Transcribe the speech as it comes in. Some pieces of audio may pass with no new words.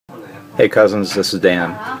Hey cousins, this is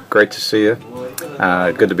Dan. Great to see you.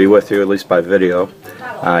 Good to be with you, at least by video.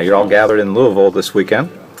 You're all gathered in Louisville this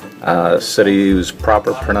weekend, a city whose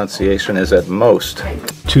proper pronunciation is at most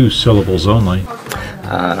 2 syllables only.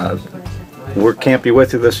 We can't be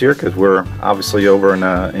with you this year because we're obviously over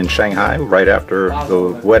in Shanghai right after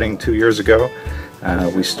the wedding 2 years ago.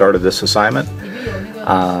 We started this assignment.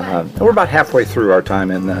 We're about halfway through our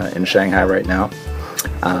time in Shanghai right now.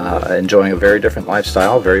 Enjoying a very different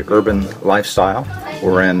lifestyle, very urban lifestyle.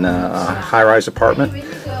 We're in a high-rise apartment.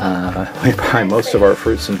 We buy most of our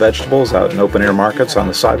fruits and vegetables out in open-air markets on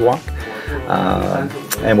the sidewalk.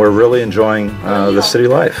 And we're really enjoying the city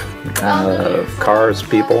life. Cars,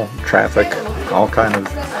 people, traffic, all kind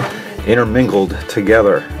of intermingled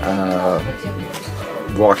together.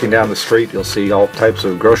 Walking down the street, you'll see all types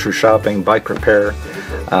of grocery shopping, bike repair,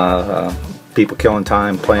 people killing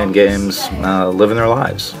time, playing games, living their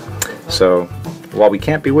lives. So while we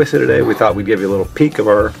can't be with you today, we thought we'd give you a little peek of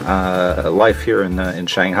our life here in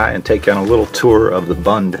Shanghai and take you on a little tour of the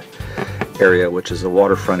Bund area, which is the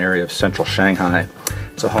waterfront area of central Shanghai.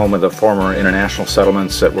 It's a home of the former international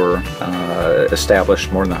settlements that were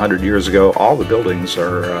established more than 100 years ago. All the buildings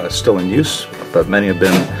are still in use, but many have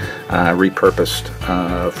been repurposed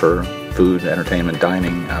for food, entertainment,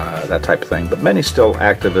 dining, that type of thing. But many still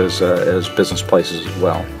active as business places as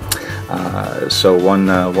well. So one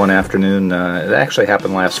afternoon, it actually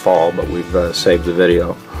happened last fall, but we've saved the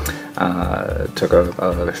video. Took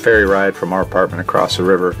a ferry ride from our apartment across the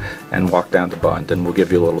river and walked down to Bund, and we'll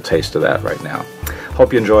give you a little taste of that right now.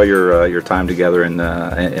 Hope you enjoy your time together in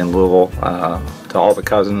Louisville. To all the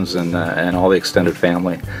cousins and all the extended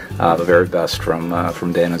family, the very best from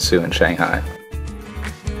Dan and Sue in Shanghai.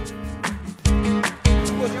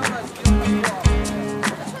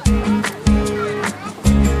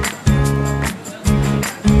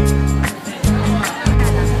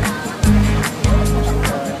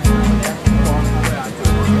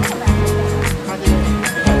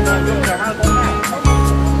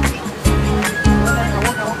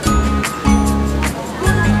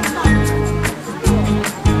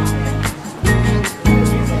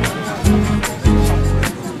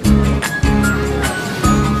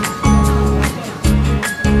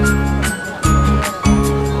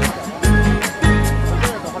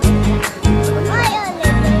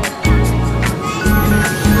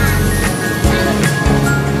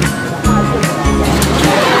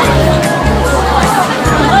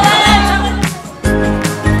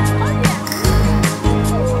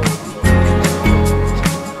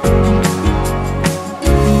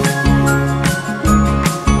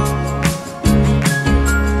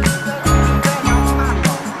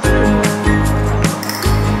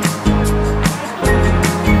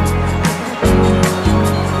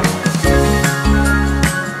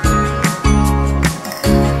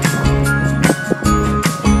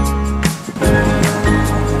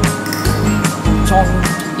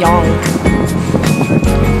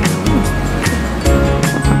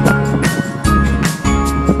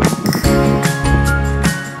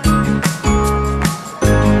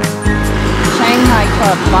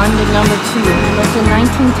 Bonded number 2, built in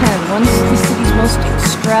 1910, once the city's most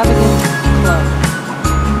extravagant club.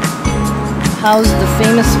 Housed the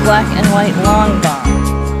famous black and white long bar.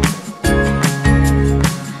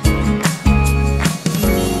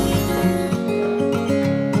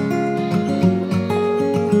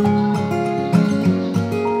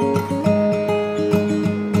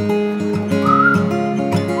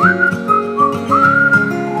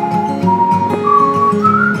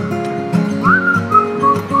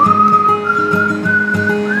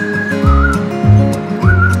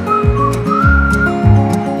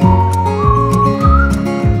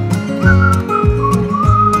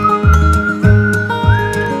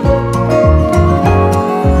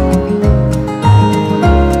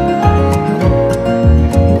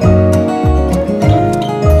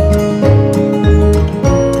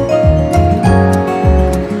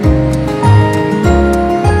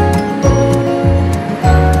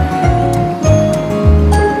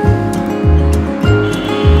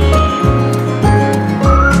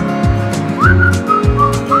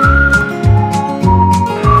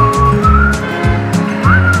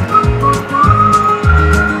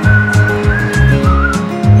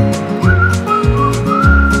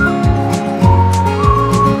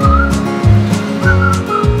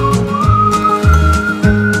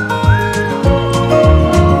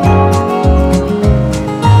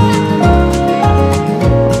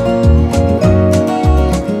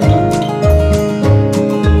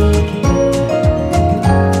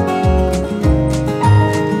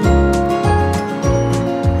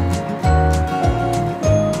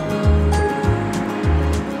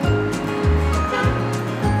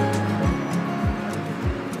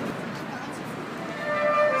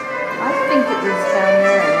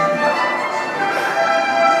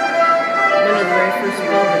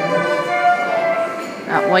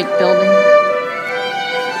 building.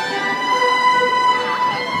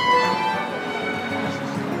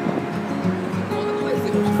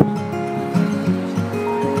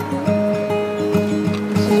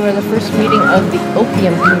 This is where the first meeting of the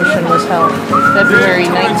Opium Commission was held, February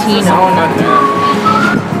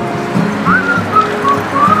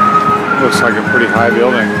 1909. Looks like a pretty high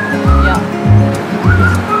building. Yeah.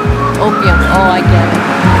 Opium. Oh, I get it.